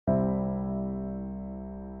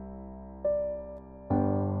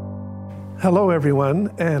Hello,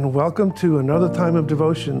 everyone, and welcome to another time of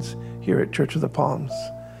devotions here at Church of the Palms.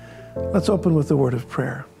 Let's open with a word of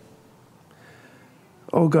prayer.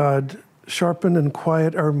 Oh God, sharpen and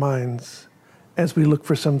quiet our minds as we look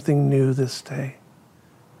for something new this day.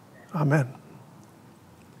 Amen.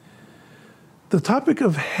 The topic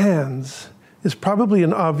of hands is probably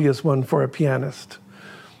an obvious one for a pianist.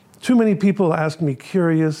 Too many people ask me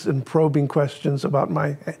curious and probing questions about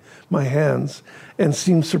my hands and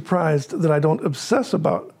seem surprised that I don't obsess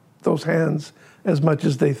about those hands as much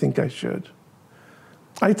as they think I should.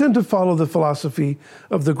 I tend to follow the philosophy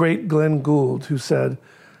of the great Glenn Gould, who said,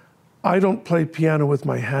 "I don't play piano with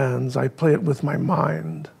my hands, I play it with my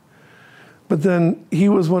mind." But then he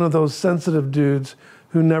was one of those sensitive dudes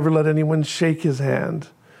who never let anyone shake his hand,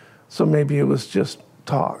 so maybe it was just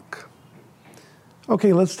talk.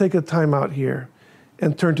 Okay, let's take a time out here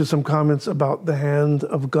and turn to some comments about the hand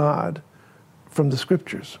of God from the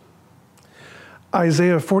scriptures.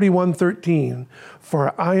 Isaiah 41:13,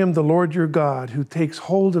 "For I am the Lord your God, who takes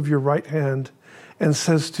hold of your right hand and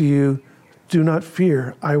says to you, 'Do not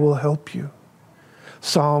fear, I will help you.'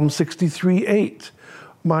 Psalm 63:8,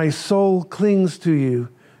 "My soul clings to you,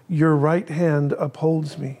 your right hand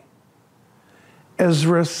upholds me."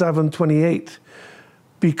 Ezra 7:28,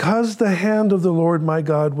 "Because the hand of the Lord my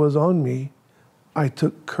God was on me, I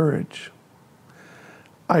took courage."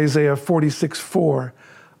 Isaiah 46:4,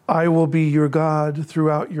 "I will be your God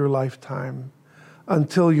throughout your lifetime,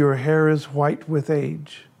 until your hair is white with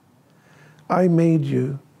age. I made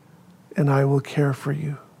you, and I will care for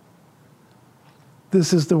you."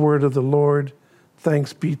 This is the word of the Lord.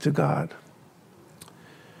 Thanks be to God.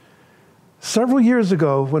 Several years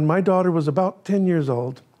ago, when my daughter was about 10 years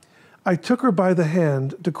old, I took her by the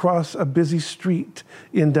hand to cross a busy street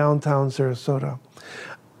in downtown Sarasota.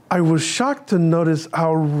 I was shocked to notice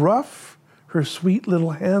how rough her sweet little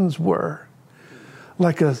hands were,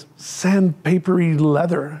 like a sandpapery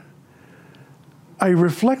leather. I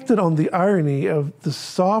reflected on the irony of the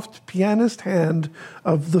soft pianist hand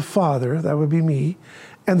of the father, that would be me,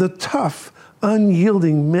 and the tough,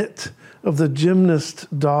 unyielding mitt of the gymnast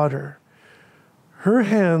daughter. Her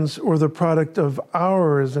hands were the product of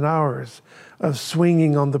hours and hours of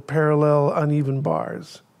swinging on the parallel, uneven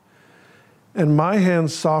bars. And my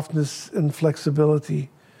hand's softness and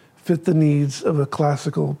flexibility fit the needs of a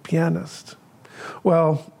classical pianist.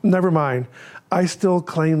 Well, never mind. I still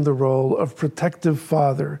claim the role of protective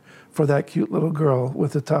father for that cute little girl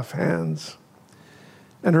with the tough hands.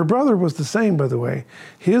 And her brother was the same, by the way.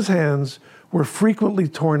 His hands were frequently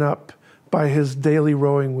torn up by his daily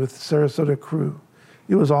rowing with Sarasota crew.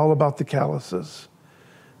 It was all about the calluses.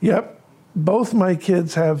 Yep, both my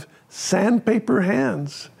kids have sandpaper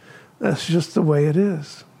hands. That's just the way it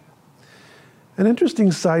is. An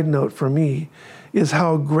interesting side note for me is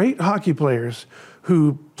how great hockey players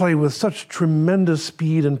who play with such tremendous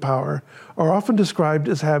speed and power are often described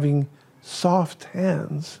as having soft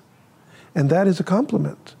hands. And that is a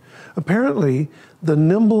compliment. Apparently, the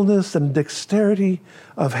nimbleness and dexterity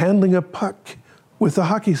of handling a puck with a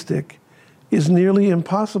hockey stick is nearly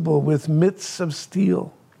impossible with mitts of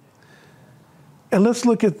steel. And let's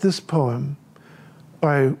look at this poem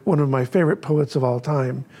by one of my favorite poets of all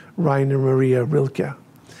time, Rainer Maria Rilke.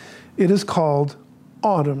 It is called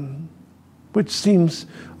Autumn, which seems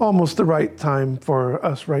almost the right time for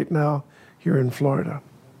us right now here in Florida.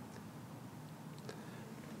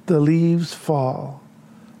 "The leaves fall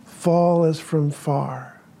as from far.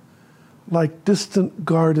 Like distant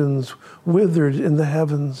gardens withered in the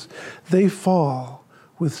heavens, they fall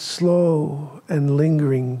with slow and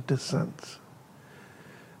lingering descent.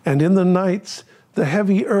 And in the nights, the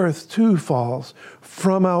heavy earth too falls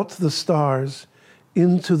from out the stars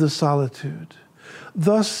into the solitude.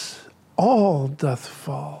 Thus all doth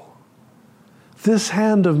fall. This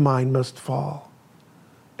hand of mine must fall,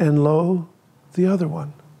 and lo, the other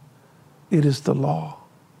one, it is the law.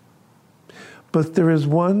 But there is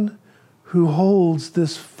one who holds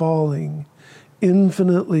this falling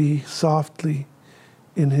infinitely softly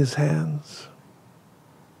in his hands."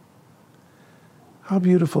 How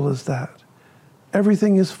beautiful is that?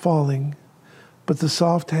 Everything is falling, but the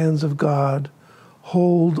soft hands of God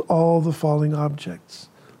hold all the falling objects,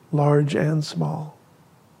 large and small.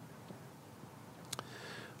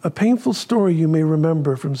 A painful story you may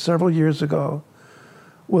remember from several years ago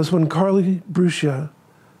was when Carly Brucia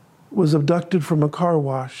was abducted from a car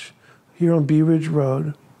wash here on Bee Ridge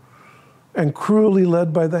Road and cruelly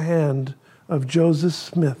led by the hand of Joseph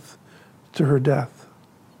Smith to her death.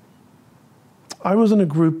 I was in a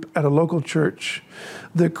group at a local church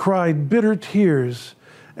that cried bitter tears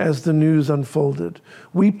as the news unfolded.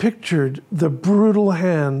 We pictured the brutal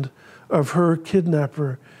hand of her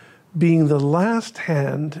kidnapper being the last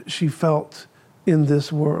hand she felt in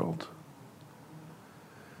this world.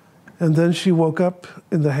 And then she woke up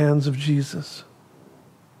in the hands of Jesus.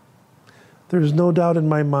 There is no doubt in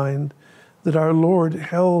my mind that our Lord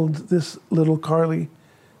held this little Carly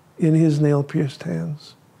in his nail-pierced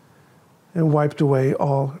hands and wiped away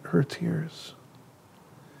all her tears.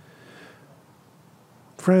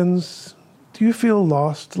 Friends, do you feel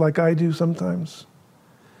lost like I do sometimes?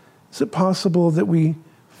 Is it possible that we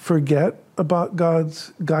forget about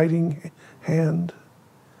God's guiding hand?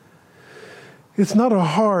 It's not a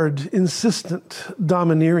hard, insistent,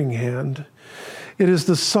 domineering hand. It is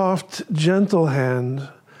the soft, gentle hand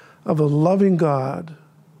of a loving God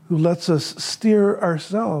who lets us steer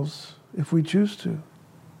ourselves if we choose to.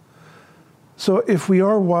 So if we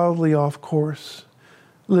are wildly off course,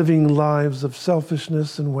 living lives of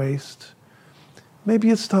selfishness and waste, maybe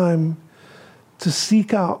it's time to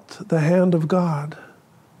seek out the hand of God.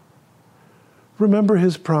 Remember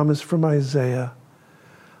his promise from Isaiah,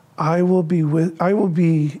 I will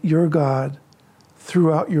be your God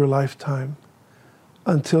throughout your lifetime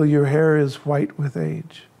until your hair is white with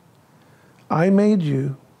age. I made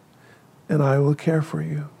you, and I will care for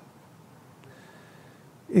you.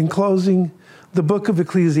 In closing, the book of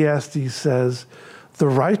Ecclesiastes says, the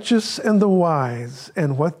righteous and the wise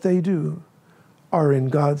and what they do are in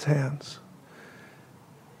God's hands.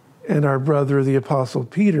 And our brother, the Apostle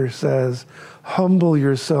Peter, says, humble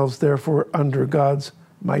yourselves, therefore, under God's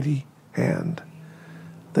mighty hand,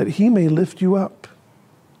 that he may lift you up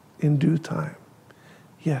in due time.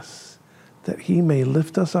 Yes, that he may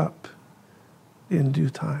lift us up in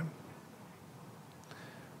due time.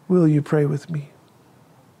 Will you pray with me?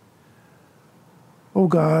 Oh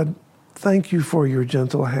God, thank you for your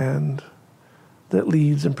gentle hand that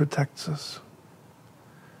leads and protects us.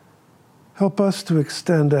 Help us to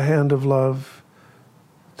extend a hand of love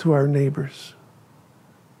to our neighbors.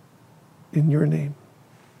 In your name,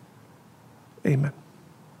 amen.